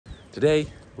Today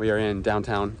we are in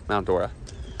downtown Mount Dora.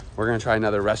 We're gonna try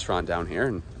another restaurant down here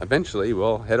and eventually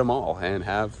we'll hit them all and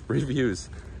have reviews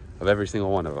of every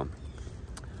single one of them.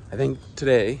 I think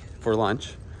today for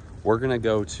lunch, we're gonna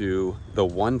go to the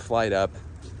One Flight Up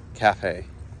Cafe.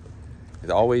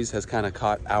 It always has kind of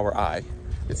caught our eye.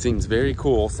 It seems very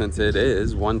cool since it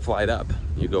is one flight up.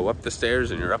 You go up the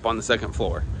stairs and you're up on the second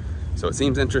floor. So it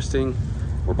seems interesting.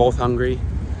 We're both hungry.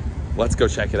 Let's go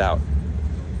check it out.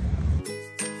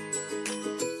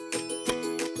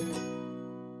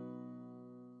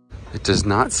 It does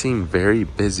not seem very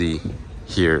busy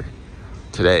here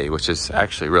today, which is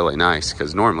actually really nice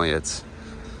because normally it's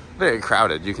very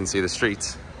crowded. You can see the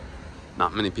streets,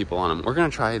 not many people on them. We're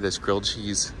gonna try this grilled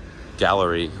cheese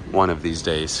gallery one of these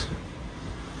days.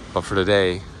 But for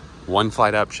today, One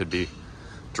Flight Up should be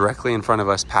directly in front of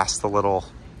us past the little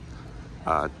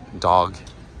dog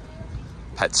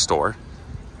pet store.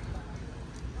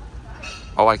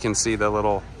 Oh, I can see the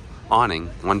little awning,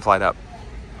 One Flight Up.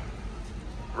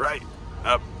 Right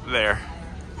up there.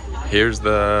 Here's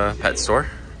the pet store.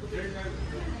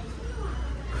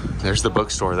 There's the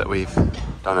bookstore that we've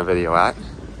done a video at.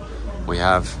 We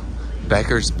have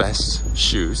Becker's Best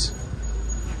Shoes.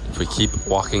 If we keep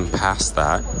walking past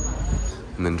that,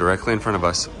 and then directly in front of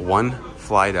us, One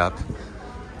Flight Up,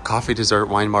 coffee, dessert,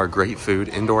 wine bar, great food,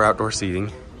 indoor, outdoor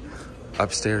seating,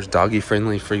 upstairs, doggy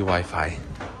friendly, free Wi-Fi.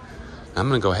 I'm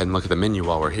gonna go ahead and look at the menu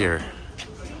while we're here.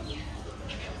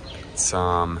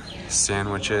 Some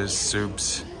sandwiches,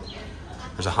 soups.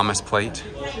 There's a hummus plate,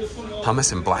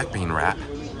 hummus and black bean wrap,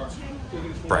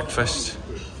 breakfast.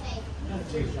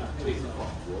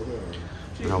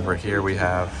 And over here we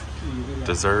have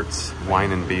desserts,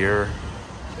 wine and beer,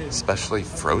 especially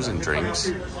frozen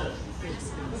drinks,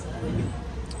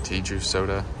 tea, juice,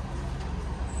 soda,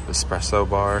 espresso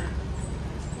bar.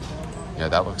 Yeah,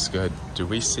 that looks good. Do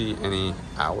we see any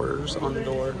hours on the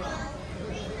door?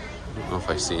 I don't know if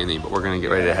I see any, but we're gonna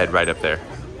get ready to head right up there.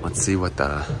 Let's see what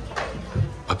the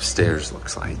upstairs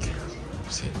looks like.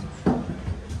 Let's see.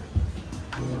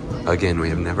 Again, we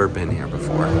have never been here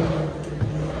before.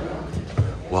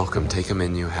 Welcome, take a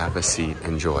menu, have a seat,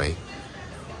 enjoy.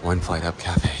 One Flight Up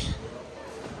Cafe.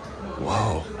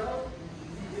 Whoa.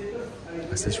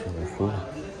 This is really cool.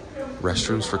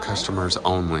 Restrooms for customers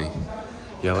only.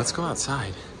 Yeah, let's go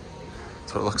outside.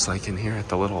 That's what it looks like in here at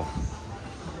the little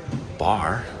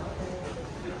bar.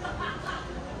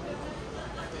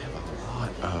 They have a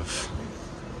lot of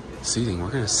seating. We're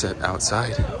gonna sit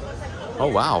outside. Oh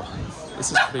wow,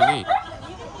 this is pretty neat.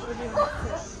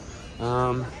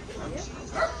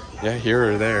 Yeah,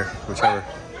 here or there, whichever.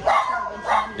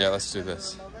 Yeah, let's do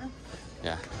this.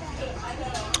 Yeah.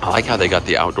 I like how they got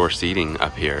the outdoor seating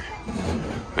up here.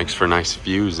 Makes for nice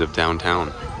views of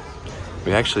downtown.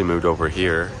 We actually moved over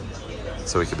here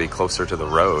so we could be closer to the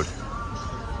road.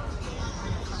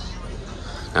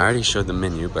 I already showed the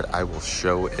menu, but I will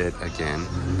show it again.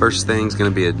 First thing's gonna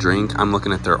be a drink. I'm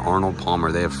looking at their Arnold Palmer.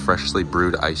 They have freshly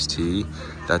brewed iced tea.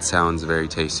 That sounds very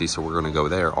tasty, so we're gonna go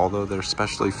there. Although they're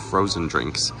specially frozen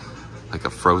drinks, like a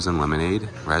frozen lemonade.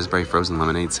 Raspberry frozen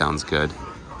lemonade sounds good.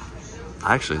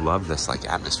 I actually love this like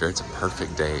atmosphere. It's a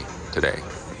perfect day today.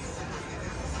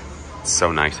 It's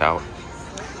so nice out.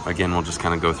 Again, we'll just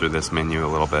kind of go through this menu a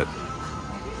little bit.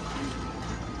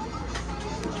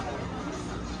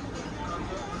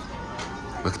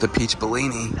 Look at the peach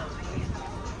Bellini.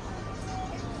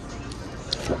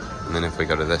 And then if we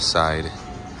go to this side,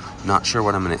 not sure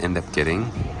what I'm gonna end up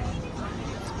getting.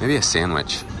 Maybe a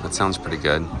sandwich. That sounds pretty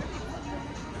good.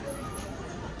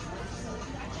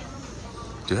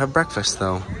 Do have breakfast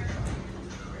though.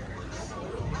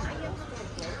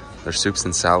 Their soups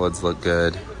and salads look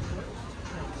good.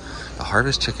 The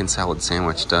Harvest Chicken Salad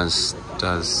Sandwich does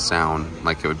sound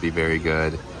like it would be very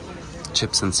good.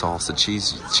 Chips and salsa,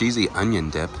 cheesy onion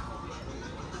dip,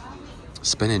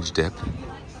 spinach dip,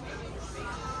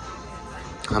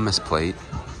 hummus plate.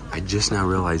 I just now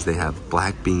realized they have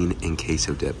black bean and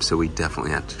queso dip, so we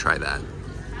definitely have to try that.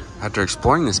 After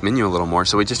exploring this menu a little more,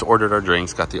 so we just ordered our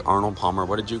drinks, got the Arnold Palmer.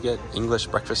 What did you get? English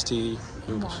breakfast tea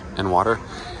and water.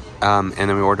 And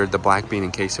then we ordered the black bean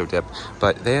and queso dip.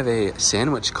 But they have a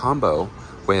sandwich combo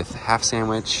with half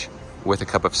sandwich with a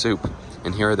cup of soup.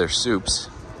 And here are their soups.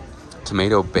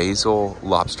 Tomato, basil,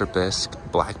 lobster bisque,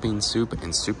 black bean soup,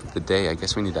 and soup of the day. I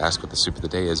guess we need to ask what the soup of the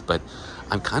day is, but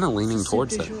I'm kind of leaning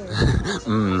towards that.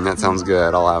 That sounds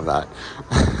good. I'll have that.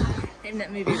 Name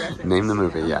that movie reference. Name the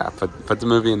movie, yeah. Put the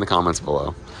movie in the comments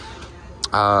below.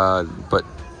 But,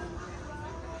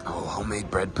 oh,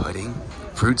 homemade bread pudding,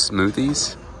 fruit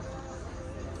smoothies.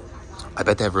 I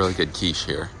bet they have really good quiche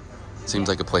here. Seems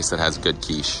like a place that has good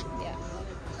quiche. Yeah.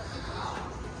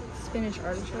 spinach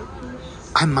artichoke quiche?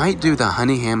 I might do the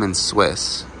honey ham and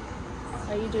Swiss.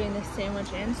 Are you doing the sandwich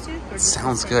and soup? Or just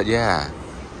Sounds the good, yeah.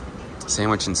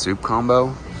 Sandwich and soup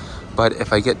combo. But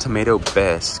if I get tomato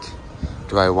bisque,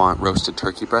 do I want roasted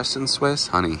turkey breast and Swiss,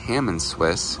 honey ham and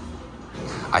Swiss?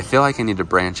 I feel like I need to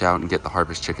branch out and get the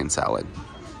harvest chicken salad.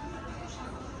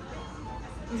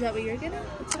 Is that what you're getting?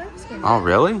 That's what I was getting. Oh,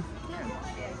 really?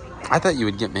 Yeah. I thought you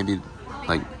would get maybe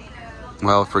like,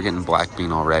 well, if we're getting black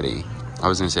bean already, I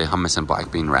was gonna say hummus and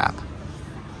black bean wrap.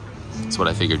 That's what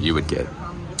I figured you would get.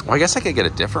 Well, I guess I could get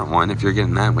a different one. If you're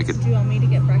getting that, we could. Do you want me to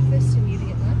get breakfast and you to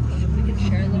get lunch? We could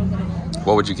share a little bit of lunch.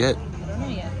 What would you get? I don't know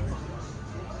yet.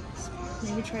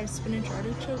 Maybe try a spinach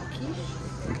artichoke quiche?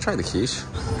 We could try the quiche.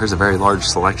 There's a very large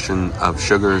selection of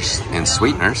sugars and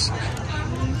sweeteners.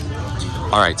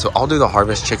 All right, so I'll do the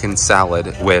harvest chicken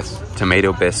salad with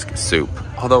tomato bisque soup.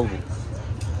 Although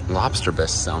lobster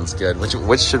bisque sounds good.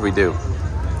 Which should we do?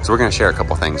 So we're gonna share a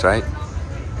couple things, right?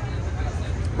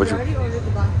 We already ordered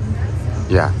the black bean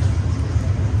pizza. Yeah. I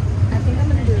think I'm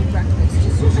gonna do a breakfast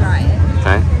just to try it.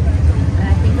 Okay. And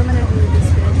I think I'm gonna do the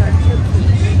spinach artichoke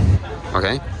quiche.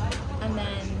 Okay. And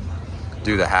then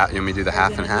Do the half. You want me to do the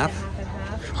half and half? half and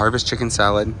half. Harvest chicken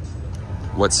salad.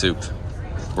 What soup?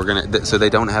 We're gonna. So they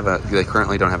don't have a. They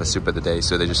currently don't have a soup of the day.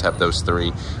 So they just have those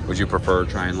three. Would you prefer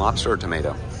trying lobster or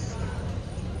tomato?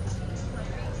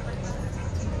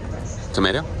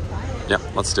 Tomato? Yep.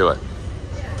 Let's do it.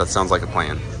 That sounds like a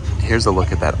plan. Here's a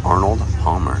look at that Arnold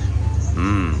Palmer.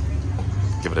 Mmm.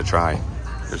 Give it a try.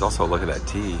 There's also a look at that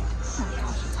tea.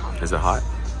 Is it hot?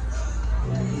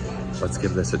 Let's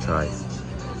give this a try.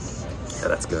 Yeah,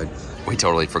 that's good. We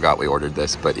totally forgot we ordered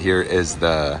this, but here is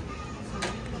the...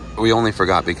 We only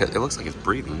forgot because... It looks like it's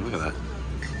breathing. Look at that.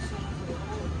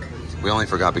 We only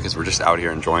forgot because we're just out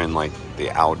here enjoying, like,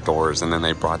 the outdoors, and then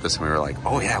they brought this, and we were like,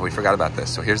 oh, yeah, we forgot about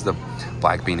this. So here's the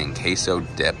black bean and queso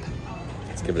dip.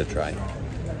 Let's give it a try.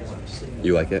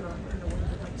 You like it?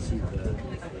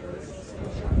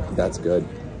 That's good.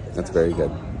 That's very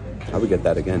good. I would get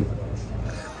that again.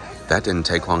 That didn't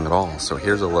take long at all. So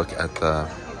here's a look at the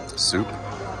soup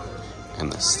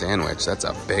and the sandwich. That's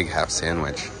a big half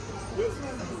sandwich.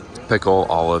 Pickle,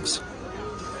 olives.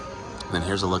 And then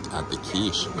here's a look at the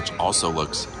quiche, which also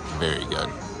looks very good.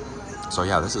 So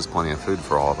yeah, this is plenty of food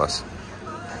for all of us.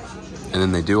 And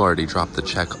then they do already drop the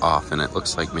check off, and it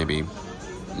looks like maybe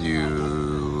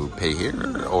you pay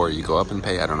here or you go up and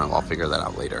pay. I don't know. I'll figure that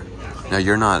out later. Now,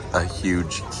 you're not a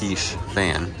huge quiche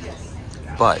fan,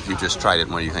 but you just tried it,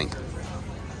 and what do you think?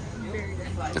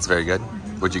 It's very good?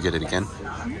 Would you get it again?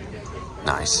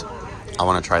 Nice. I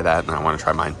want to try that, and I want to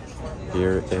try mine.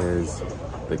 Here is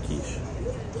the quiche.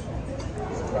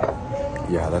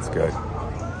 Yeah, that's good.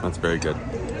 That's very good.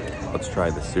 Let's try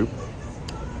the soup.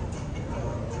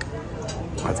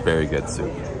 That's very good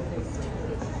soup.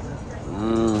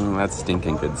 That's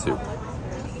stinking good soup.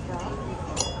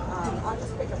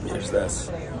 Here's this.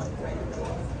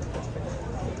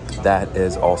 That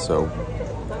is also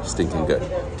stinking good.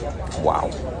 Wow.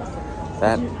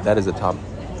 That is a top.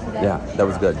 Yeah, that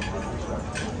was good.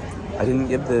 I didn't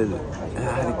give the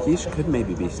quiche could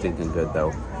maybe be stinking good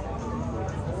though.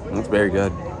 It's very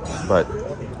good, but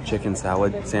chicken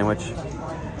salad sandwich,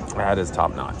 that is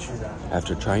top notch.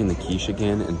 After trying the quiche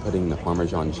again and putting the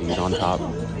Parmesan cheese on top,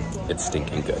 it's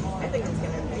stinking good.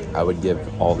 I would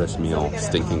give all this meal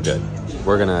stinking good.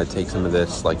 We're gonna take some of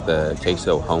this, like the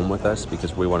queso, home with us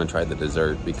because we want to try the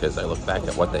dessert, because I look back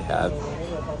at what they have.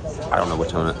 I don't know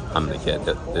which one I'm gonna get.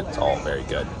 It's all very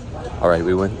good. All right,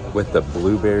 we went with the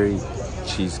blueberry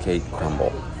cheesecake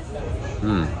crumble.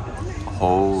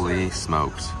 Holy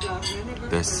smokes.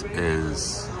 This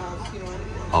is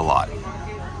a lot.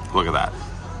 Look at that.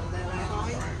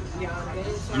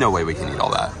 No way we can eat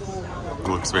all that. It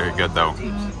looks very good though.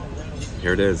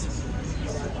 Here it is.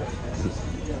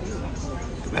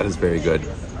 That is very good.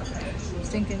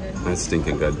 Stinking good. That's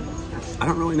stinking good. I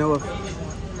don't really know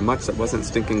of much that wasn't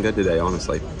stinking good today,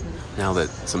 honestly. Now that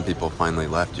some people finally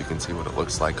left, you can see what it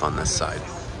looks like on this side.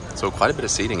 So quite a bit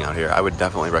of seating out here. I would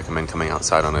definitely recommend coming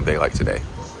outside on a day like today.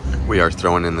 We are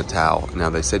throwing in the towel. Now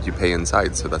they said you pay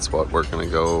inside, so that's what we're gonna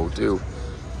go do.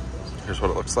 Here's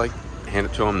what it looks like. Hand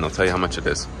it to them and they'll tell you how much it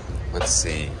is. Let's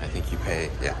see, I think you pay,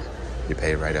 yeah. You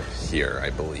pay right up here, I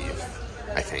believe.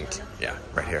 I think, yeah,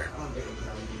 right here.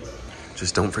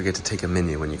 Just don't forget to take a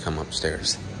menu when you come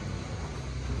upstairs.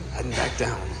 Heading back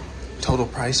down. Total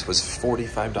price was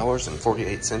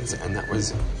 $45.48, and that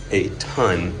was a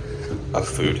ton of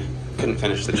food. Couldn't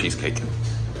finish the cheesecake.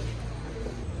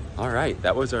 All right,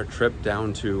 that was our trip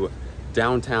down to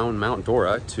downtown Mount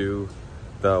Dora to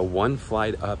the One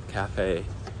Flight Up Cafe,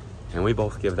 and we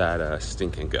both give that a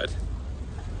stinking good.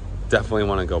 Definitely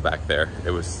want to go back there.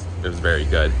 It was very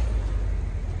good.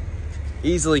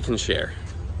 Easily can share.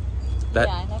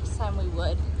 Yeah, next time we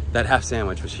would. That half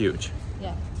sandwich was huge.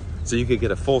 Yeah. So you could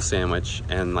get a full sandwich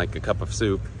and like a cup of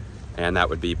soup, and that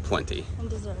would be plenty. And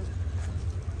dessert.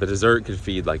 The dessert could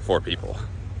feed like 4 people.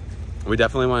 We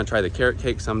definitely want to try the carrot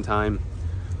cake sometime.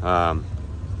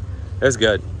 It was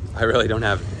good. I really don't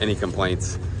have any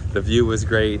complaints. The view was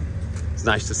great. It's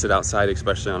nice to sit outside,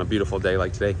 especially on a beautiful day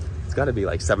like today. It's got to be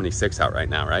like 76 out right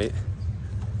now, right?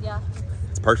 Yeah.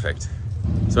 It's perfect.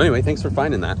 So anyway, thanks for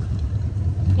finding that.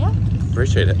 Yeah.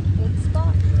 Appreciate it. Good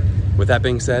spot. With that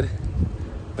being said,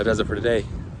 that does it for today.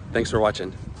 Thanks for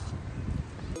watching.